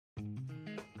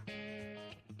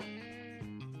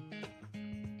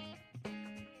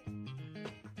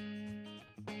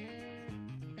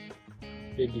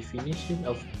The definition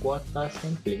of quota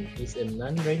sampling is a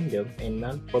non-random and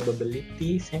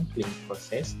non-probability sampling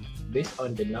process based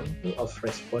on the number of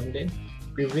respondents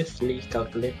previously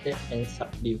calculated and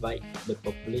subdivide the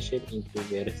population into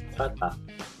various strata.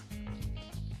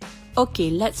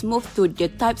 Okay, let's move to the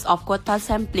types of quota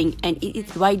sampling, and it is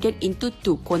divided into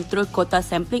two: controlled quota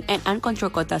sampling and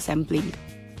uncontrolled quota sampling.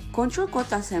 Controlled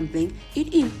quota sampling,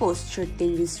 it imposes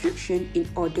certain restrictions in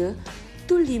order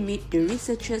to limit the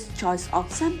researcher's choice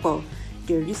of sample.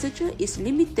 The researcher is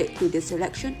limited to the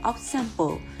selection of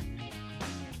sample.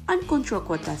 Uncontrolled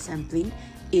quota sampling,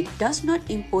 it does not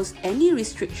impose any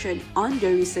restriction on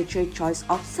the researcher's choice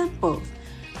of samples.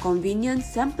 Convenient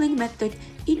sampling method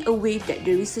in a way that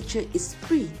the researcher is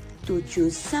free to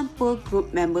choose sample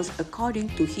group members according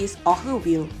to his or her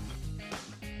will.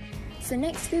 So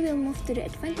next we will move to the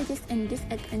advantages and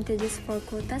disadvantages for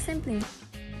quota sampling.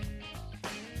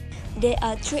 There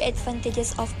are three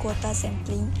advantages of quota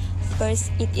sampling.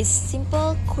 First, it is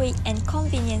simple, quick, and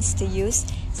convenient to use.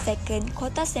 Second,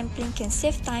 quota sampling can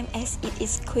save time as it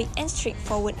is quick and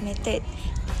straightforward method.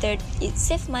 Third, it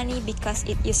saves money because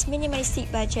it uses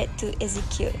minimalistic budget to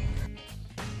execute.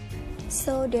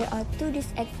 So there are two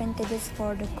disadvantages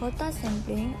for the quota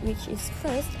sampling, which is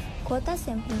first, quota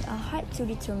sampling are hard to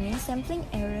determine sampling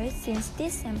errors since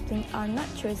these sampling are not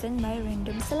chosen by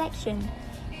random selection.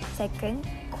 Second,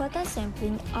 quota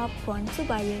sampling are prone to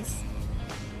bias.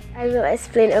 I will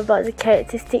explain about the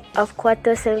characteristic of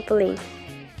quota sampling.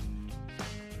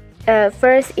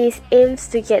 First is aims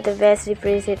to get the best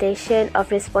representation of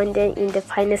respondents in the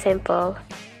final sample.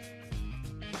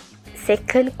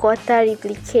 Second, quota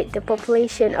replicate the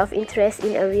population of interest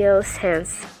in a real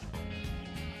sense.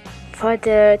 For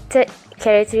the third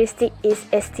characteristic is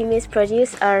estimates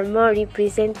produced are more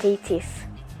representative.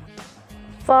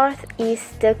 Fourth is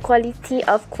the quality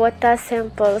of quota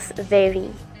samples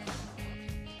vary.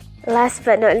 Last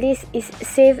but not least is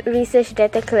save research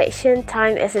data collection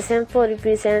time as a sample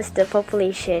represents the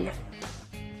population.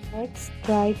 Let's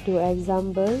try to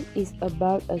example is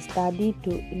about a study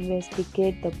to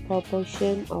investigate the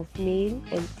proportion of male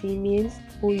and females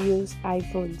who use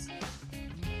iPhones.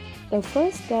 The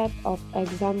first step of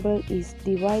example is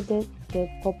divided the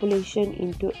population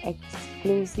into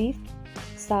exclusive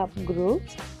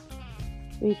subgroups.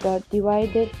 We got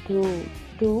divided through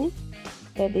two,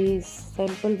 that is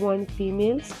sample 1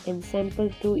 females and sample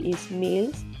 2 is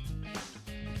males.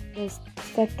 The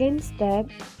second step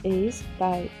is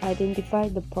by identify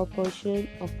the proportion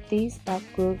of these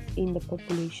subgroups in the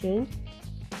population.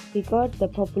 We got the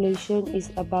population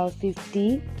is about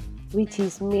 50, which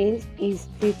is males is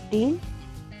 15,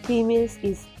 females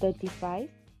is 35.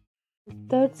 The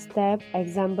third step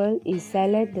example is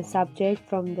select the subject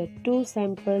from the two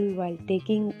samples while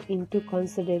taking into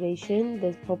consideration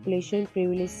the population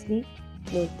previously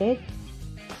noted.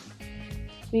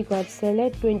 We got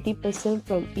select 20%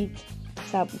 from each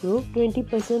subgroup.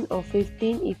 20% of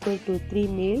 15 equal to 3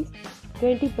 males,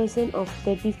 20% of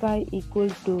 35 equal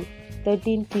to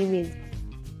 13 females.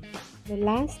 The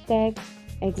last step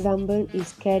example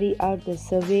is carry out the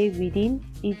survey within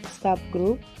each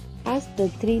subgroup. Ask the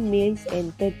 3 males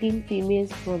and 13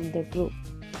 females from the group.